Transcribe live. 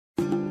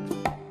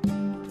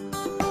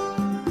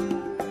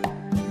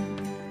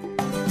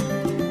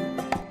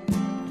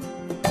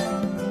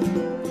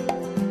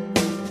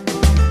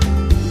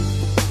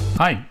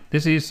Hi,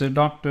 this is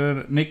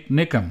Dr. Nick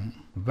Nickham.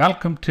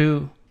 Welcome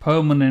to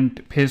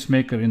Permanent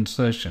Pacemaker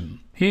Insertion.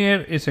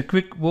 Here is a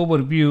quick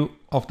overview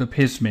of the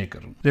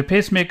pacemaker. The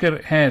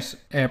pacemaker has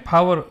a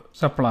power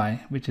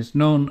supply which is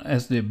known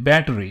as the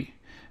battery,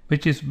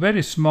 which is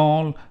very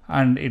small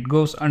and it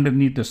goes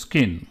underneath the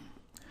skin.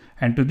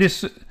 And to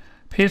this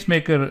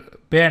pacemaker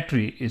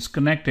battery is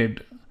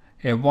connected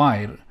a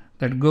wire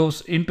that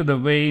goes into the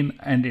vein,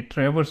 and it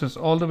traverses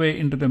all the way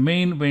into the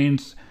main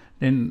veins,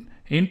 then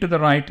into the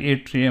right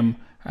atrium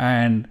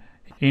and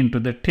into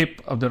the tip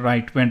of the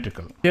right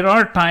ventricle. There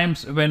are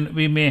times when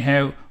we may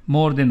have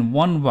more than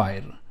one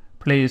wire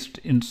placed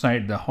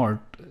inside the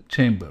heart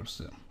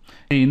chambers.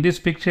 In this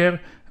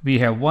picture, we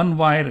have one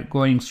wire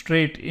going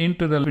straight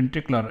into the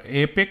ventricular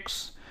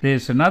apex. There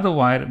is another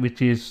wire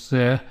which is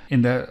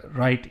in the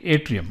right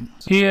atrium.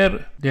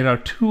 Here there are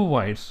two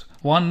wires.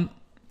 The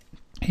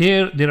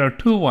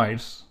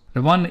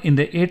one in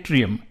the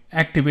atrium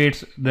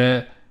activates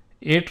the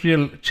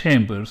atrial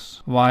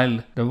chambers,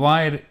 while the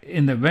wire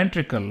in the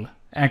ventricle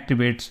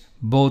activates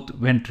both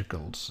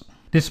ventricles.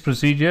 This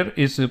procedure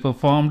is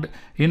performed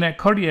in a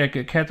cardiac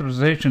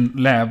catheterization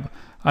lab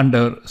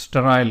under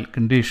sterile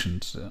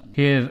conditions.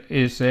 Here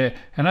is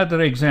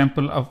another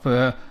example of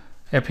a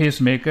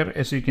pacemaker.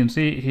 As you can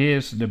see, here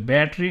is the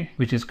battery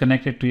which is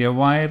connected to a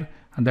wire,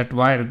 and that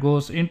wire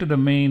goes into the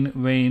main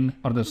vein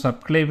or the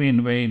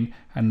subclavian vein,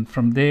 and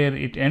from there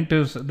it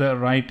enters the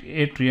right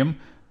atrium,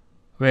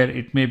 where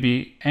it may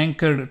be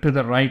anchored to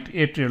the right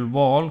atrial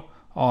wall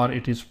or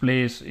it is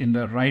placed in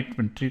the right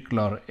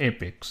ventricular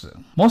apex.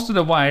 Most of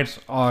the wires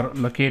are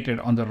located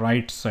on the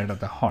right side of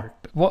the heart.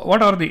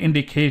 What are the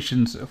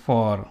indications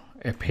for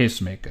a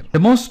pacemaker? The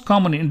most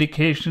common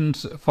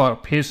indications for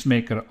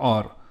pacemaker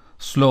are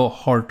slow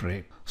heart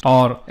rate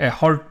or a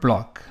heart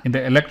block in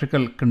the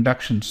electrical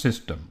conduction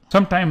system.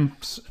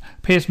 Sometimes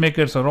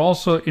pacemakers are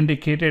also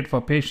indicated for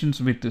patients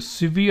with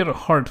severe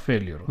heart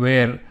failure,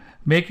 where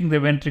making the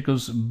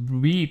ventricles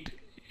beat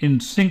in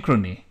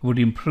synchrony would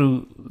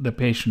improve the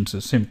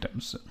patient's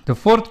symptoms. The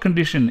fourth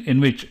condition in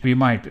which we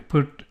might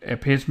put a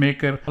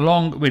pacemaker,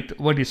 along with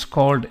what is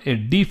called a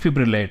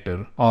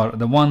defibrillator, or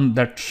the one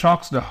that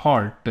shocks the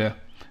heart, if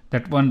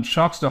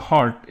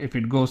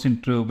it goes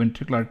into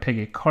ventricular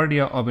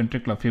tachycardia or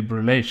ventricular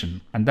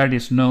fibrillation, and that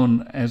is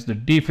known as the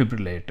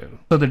defibrillator.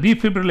 So the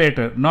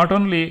defibrillator not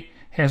only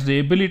has the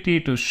ability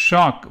to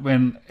shock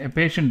when a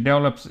patient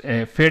develops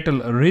a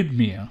fatal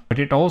arrhythmia, but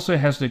it also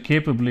has the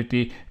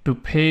capability to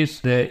pace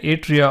the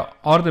atria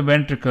or the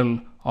ventricle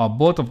or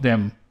both of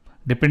them,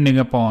 depending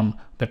upon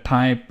the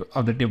type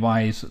of the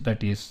device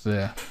that is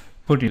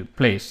put in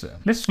place.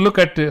 Let's look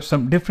at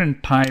some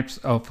different types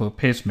of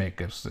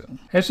pacemakers.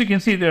 As you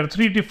can see, there are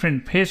three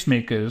different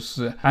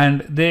pacemakers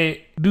and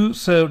they do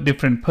serve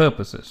different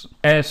purposes.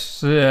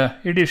 As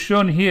it is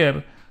shown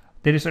here,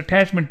 there is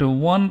attachment to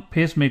one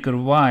pacemaker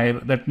wire.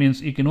 That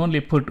means you can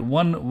only put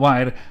one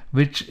wire,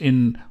 which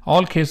in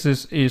all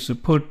cases is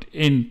put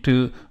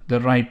into the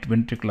right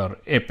ventricular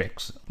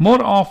apex.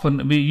 More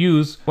often we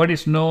use what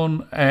is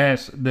known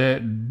as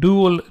the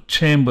dual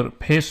chamber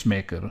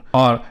pacemaker,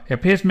 or a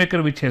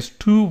pacemaker which has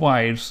two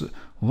wires,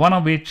 one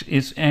of which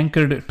is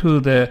anchored to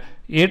the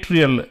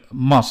atrial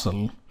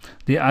muscle,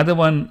 the other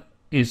one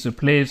is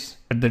placed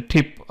at the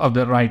tip of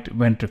the right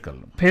ventricle.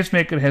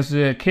 Pacemaker has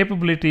the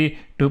capability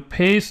to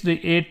pace the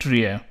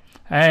atria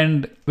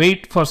and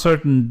wait for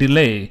certain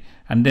delay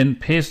and then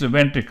pace the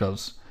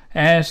ventricles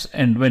as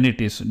and when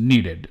it is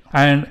needed.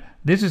 And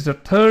this is the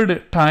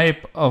third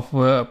type of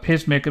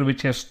pacemaker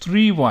which has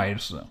three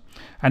wires.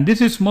 And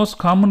this is most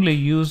commonly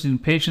used in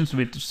patients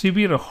with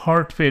severe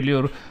heart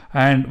failure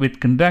and with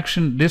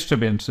conduction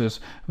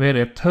disturbances, where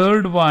a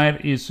third wire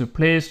is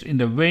placed in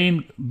the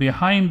vein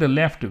behind the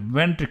left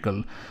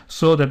ventricle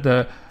so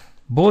that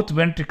both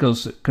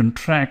ventricles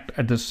contract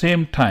at the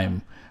same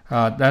time,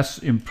 thus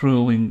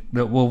improving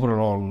the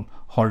overall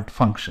heart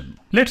function.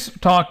 Let's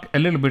talk a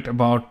little bit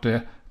about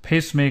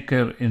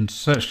pacemaker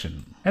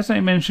insertion. As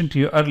I mentioned to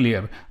you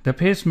earlier, the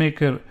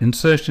pacemaker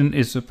insertion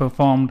is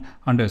performed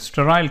under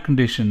sterile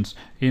conditions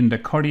in the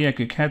cardiac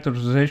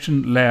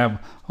catheterization lab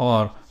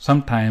or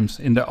sometimes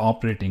in the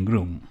operating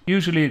room.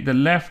 Usually the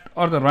left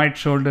or the right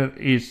shoulder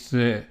is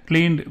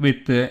cleaned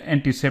with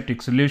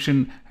antiseptic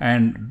solution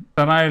and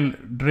sterile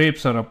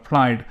drapes are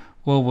applied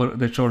over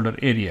the shoulder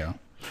area.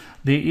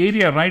 The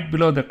area right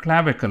below the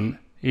clavicle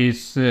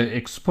is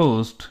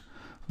exposed,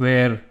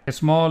 where a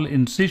small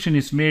incision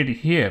is made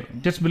here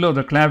just below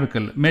the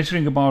clavicle,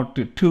 measuring about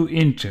 2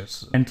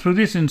 inches, and through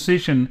this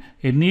incision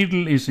a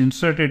needle is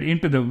inserted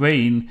into the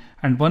vein,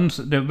 and once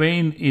the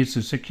vein is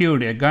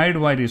secured, a guide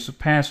wire is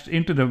passed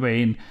into the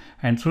vein,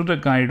 and through the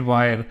guide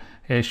wire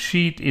a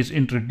sheath is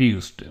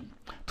introduced.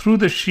 Through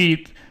the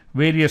sheath,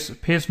 various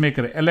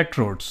pacemaker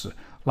electrodes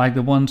like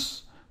the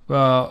ones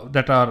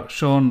that are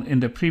shown in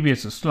the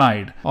previous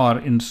slide are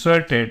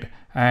inserted,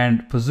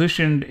 and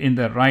positioned in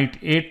the right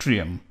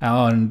atrium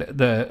and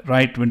the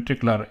right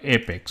ventricular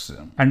apex.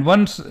 And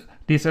once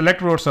these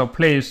electrodes are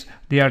placed,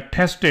 they are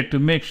tested to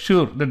make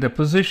sure that the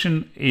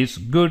position is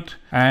good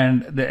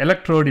and the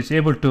electrode is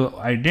able to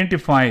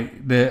identify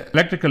the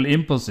electrical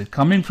impulse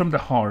coming from the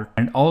heart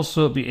and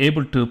also be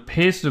able to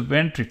pace the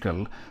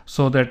ventricle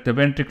so that the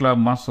ventricular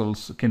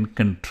muscles can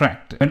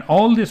contract. When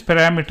all these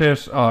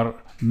parameters are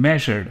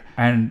measured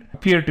and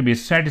appear to be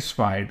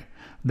satisfied,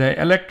 the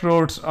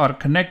electrodes are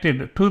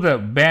connected to the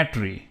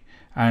battery,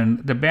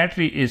 and the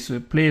battery is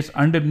placed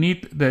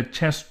underneath the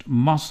chest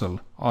muscle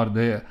or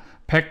the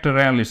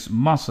pectoralis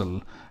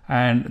muscle,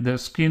 and the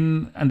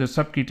skin and the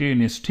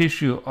subcutaneous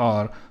tissue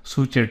are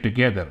sutured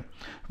together.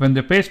 When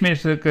the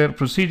pacemaker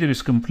procedure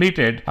is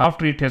completed,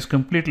 after it has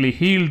completely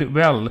healed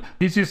well,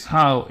 this is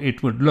how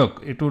it would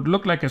look. It would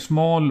look like a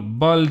small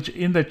bulge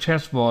in the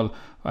chest wall,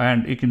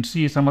 and you can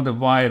see some of the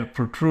wire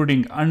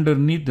protruding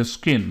underneath the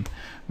skin,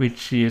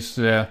 which is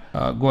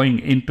going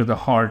into the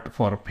heart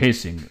for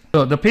pacing.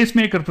 So the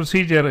pacemaker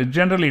procedure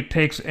generally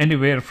takes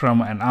anywhere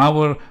from an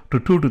hour to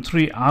 2 to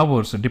 3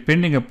 hours,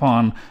 depending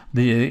upon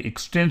the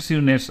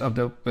extensiveness of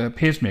the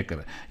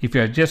pacemaker. If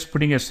you are just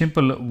putting a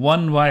simple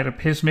one-wire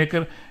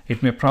pacemaker,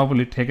 it may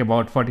probably take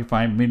about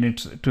 45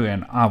 minutes to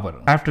an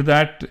hour. After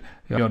that,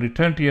 you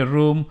return to your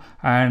room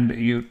and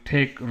you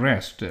take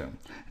rest.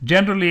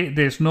 Generally,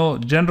 there is no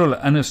general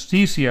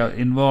anesthesia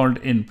involved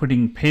in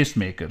putting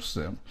pacemakers.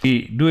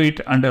 We do it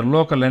under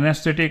local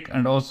anesthetic,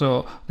 and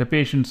also the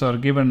patients are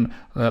given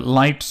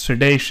light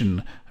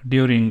sedation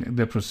during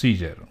the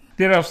procedure.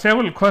 There are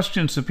several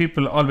questions that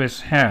people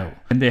always have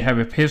when they have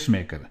a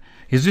pacemaker.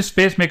 Is this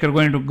pacemaker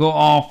going to go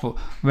off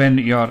when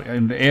you're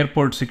in the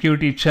airport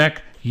security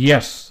check?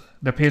 Yes,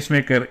 the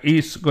pacemaker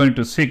is going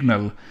to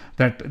signal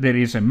that there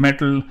is a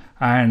metal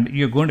and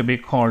you're going to be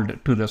called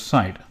to the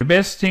side. The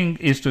best thing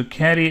is to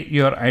carry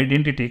your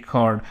identity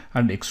card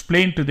and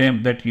explain to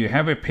them that you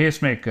have a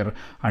pacemaker,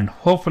 and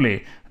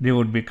hopefully they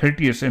would be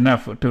courteous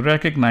enough to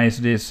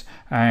recognize this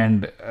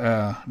and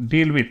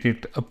deal with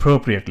it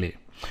appropriately.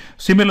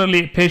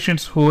 Similarly,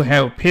 patients who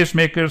have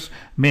pacemakers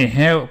may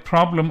have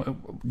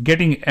problem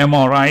getting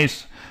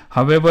MRIs.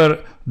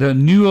 However, the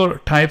newer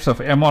types of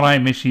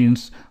MRI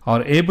machines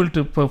are able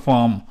to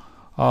perform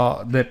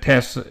the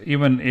tests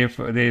even if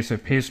there is a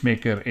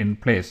pacemaker in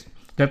place.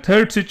 The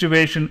third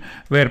situation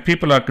where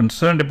people are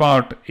concerned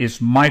about is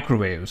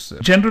microwaves.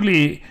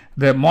 Generally,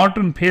 the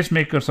modern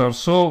pacemakers are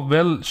so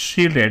well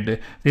shielded,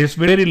 there is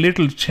very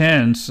little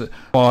chance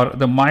for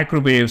the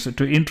microwaves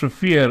to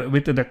interfere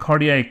with the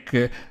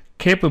cardiac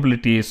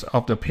capabilities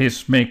of the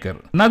pacemaker.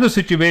 Another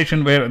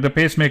situation where the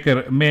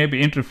pacemaker may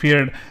be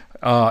interfered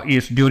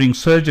is during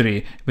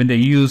surgery, when they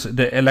use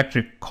the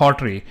electric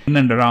cautery in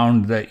and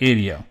around the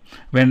area.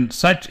 When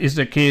such is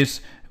the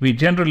case, we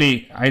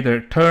generally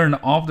either turn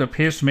off the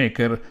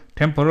pacemaker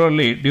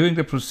temporarily during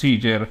the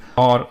procedure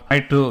or try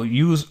to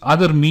use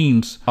other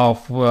means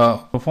of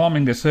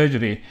performing the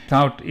surgery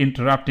without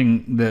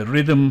interrupting the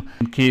rhythm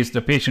in case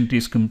the patient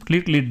is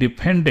completely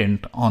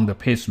dependent on the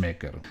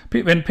pacemaker.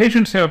 When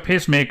patients have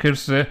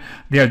pacemakers,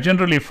 they are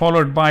generally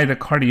followed by the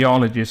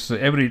cardiologist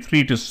every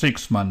 3 to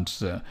 6 months.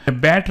 The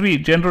battery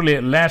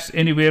generally lasts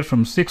anywhere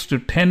from 6 to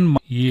 10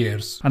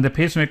 years, and the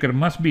pacemaker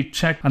must be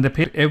checked on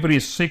the every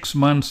 6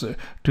 months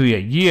to a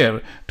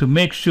year to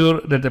make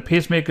sure that the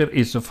pacemaker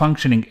is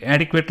functioning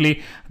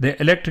adequately,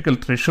 the electrical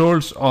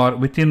thresholds are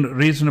within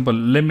reasonable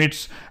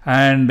limits,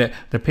 and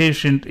the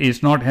patient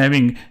is not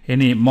having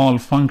any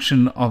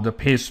malfunction of the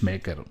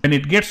pacemaker. When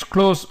it gets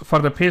close for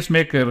the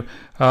pacemaker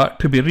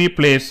to be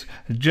replaced,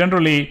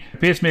 generally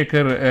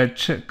pacemaker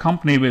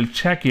company will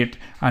check it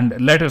and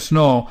let us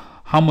know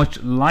how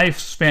much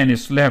lifespan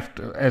is left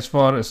as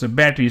far as the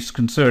battery is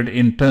concerned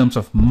in terms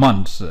of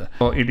months.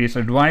 So it is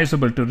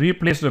advisable to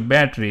replace the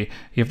battery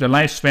if the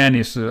lifespan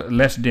is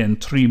less than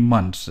 3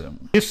 months.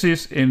 This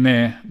is in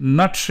a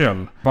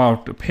nutshell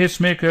about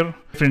pacemaker,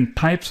 different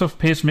types of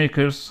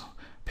pacemakers,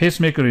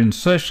 pacemaker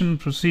insertion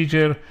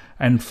procedure,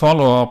 and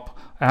follow-up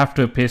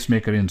after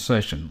pacemaker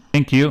insertion.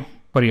 Thank you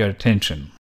for your attention.